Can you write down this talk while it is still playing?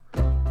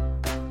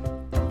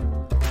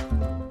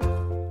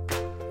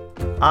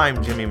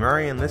I'm Jimmy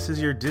Murray, and this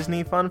is your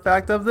Disney Fun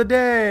Fact of the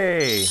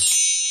Day.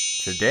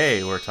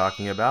 Today we're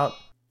talking about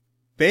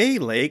Bay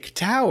Lake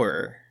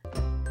Tower.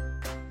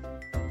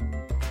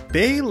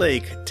 Bay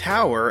Lake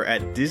Tower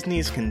at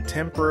Disney's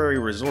Contemporary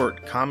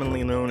Resort,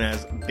 commonly known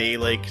as Bay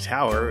Lake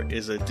Tower,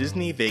 is a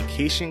Disney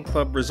Vacation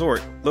Club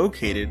resort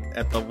located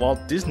at the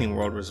Walt Disney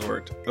World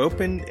Resort,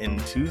 opened in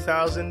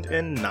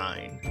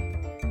 2009.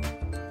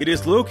 It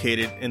is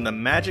located in the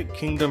Magic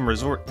Kingdom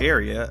Resort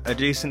area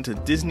adjacent to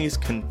Disney's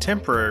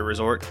Contemporary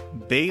Resort,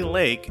 Bay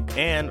Lake,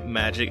 and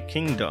Magic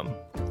Kingdom.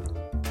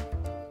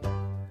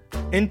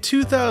 In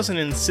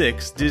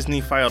 2006, Disney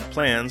filed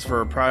plans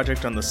for a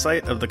project on the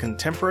site of the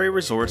Contemporary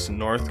Resort's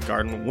North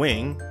Garden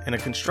Wing, and a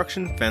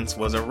construction fence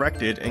was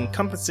erected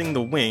encompassing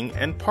the wing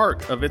and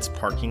part of its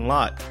parking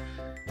lot.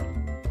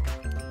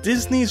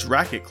 Disney's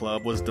Racquet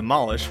Club was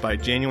demolished by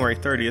January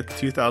 30th,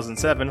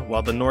 2007,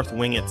 while the North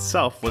Wing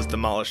itself was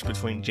demolished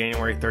between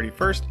January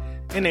 31st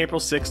and April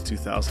 6,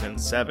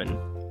 2007.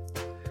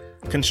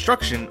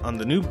 Construction on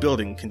the new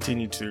building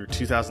continued through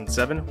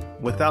 2007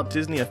 without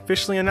Disney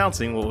officially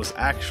announcing what was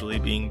actually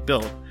being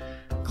built.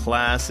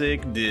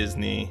 Classic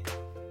Disney.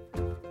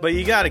 But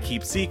you gotta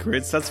keep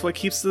secrets, that's what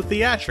keeps the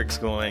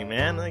theatrics going,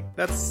 man.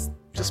 That's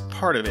just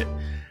part of it.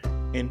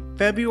 In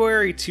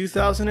February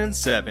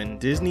 2007,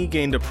 Disney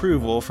gained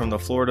approval from the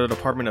Florida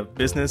Department of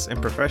Business and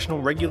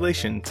Professional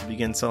Regulation to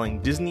begin selling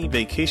Disney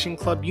Vacation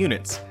Club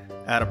units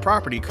at a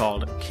property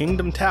called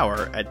Kingdom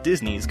Tower at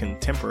Disney's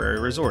Contemporary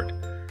Resort.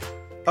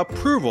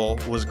 Approval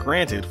was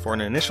granted for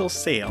an initial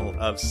sale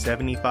of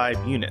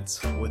 75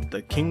 units, with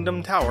the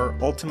Kingdom Tower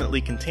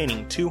ultimately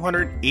containing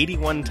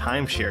 281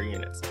 timeshare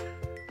units.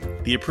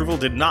 The approval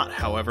did not,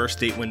 however,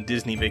 state when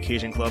Disney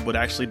Vacation Club would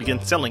actually begin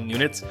selling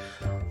units,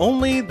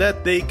 only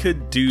that they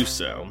could do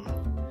so.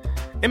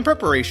 In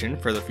preparation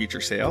for the future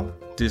sale,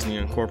 Disney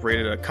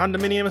incorporated a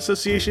condominium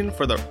association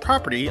for the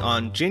property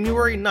on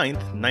January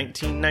 9th,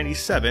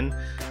 1997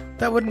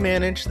 that would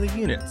manage the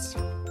units.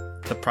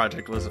 The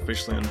project was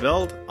officially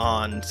unveiled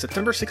on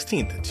September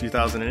 16th,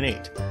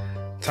 2008.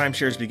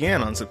 Timeshares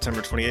began on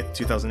September 28th,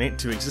 2008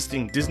 to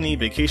existing Disney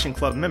Vacation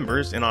Club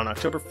members and on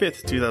October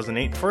 5th,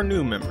 2008 for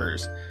new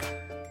members.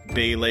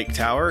 Bay Lake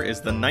Tower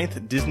is the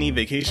 9th Disney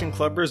Vacation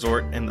Club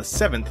resort and the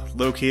 7th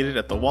located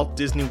at the Walt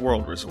Disney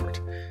World Resort.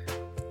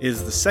 It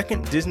is the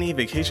second Disney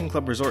Vacation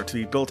Club resort to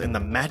be built in the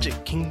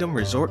Magic Kingdom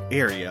Resort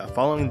area,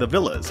 following the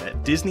villas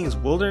at Disney's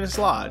Wilderness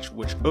Lodge,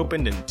 which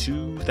opened in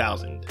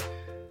 2000.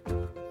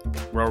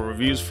 While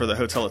reviews for the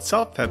hotel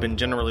itself have been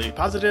generally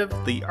positive,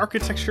 the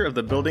architecture of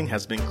the building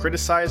has been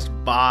criticized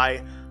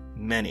by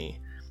many.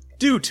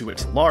 Due to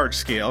its large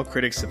scale,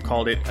 critics have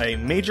called it a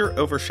major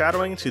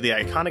overshadowing to the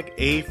iconic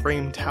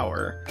A-frame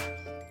tower.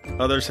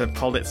 Others have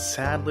called it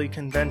sadly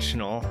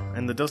conventional,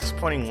 and the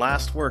disappointing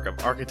last work of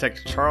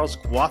architect Charles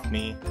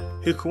Gwathmey,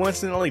 who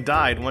coincidentally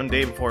died one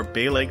day before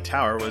Bay Lake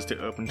Tower was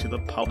to open to the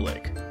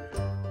public.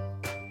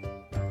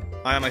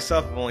 I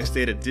myself have only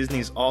stayed at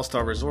Disney's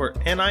All-Star Resort,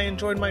 and I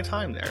enjoyed my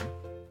time there.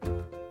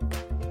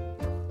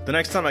 The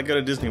next time I go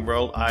to Disney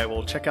World, I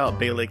will check out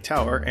Bay Lake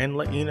Tower and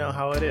let you know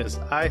how it is.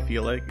 I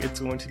feel like it's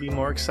going to be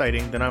more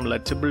exciting than I'm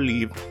led to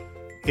believe.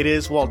 It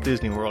is Walt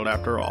Disney World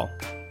after all.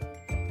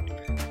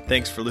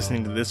 Thanks for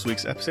listening to this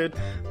week's episode.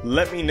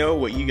 Let me know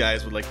what you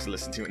guys would like to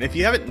listen to. And if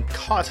you haven't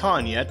caught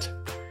on yet,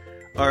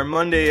 our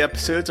Monday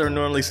episodes are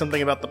normally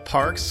something about the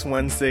parks,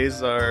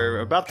 Wednesdays are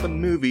about the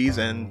movies,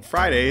 and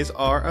Fridays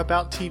are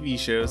about TV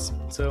shows.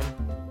 So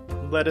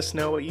let us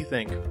know what you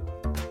think.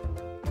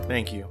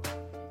 Thank you.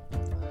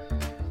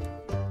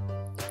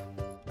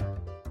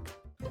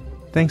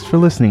 Thanks for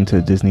listening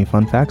to Disney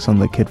Fun Facts on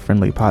the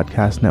kid-friendly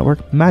podcast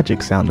network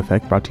Magic Sound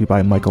Effect, brought to you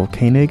by Michael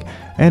Koenig,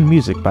 and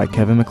music by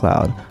Kevin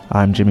MacLeod.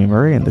 I'm Jimmy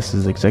Murray, and this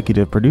is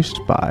executive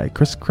produced by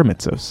Chris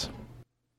Kremitzos.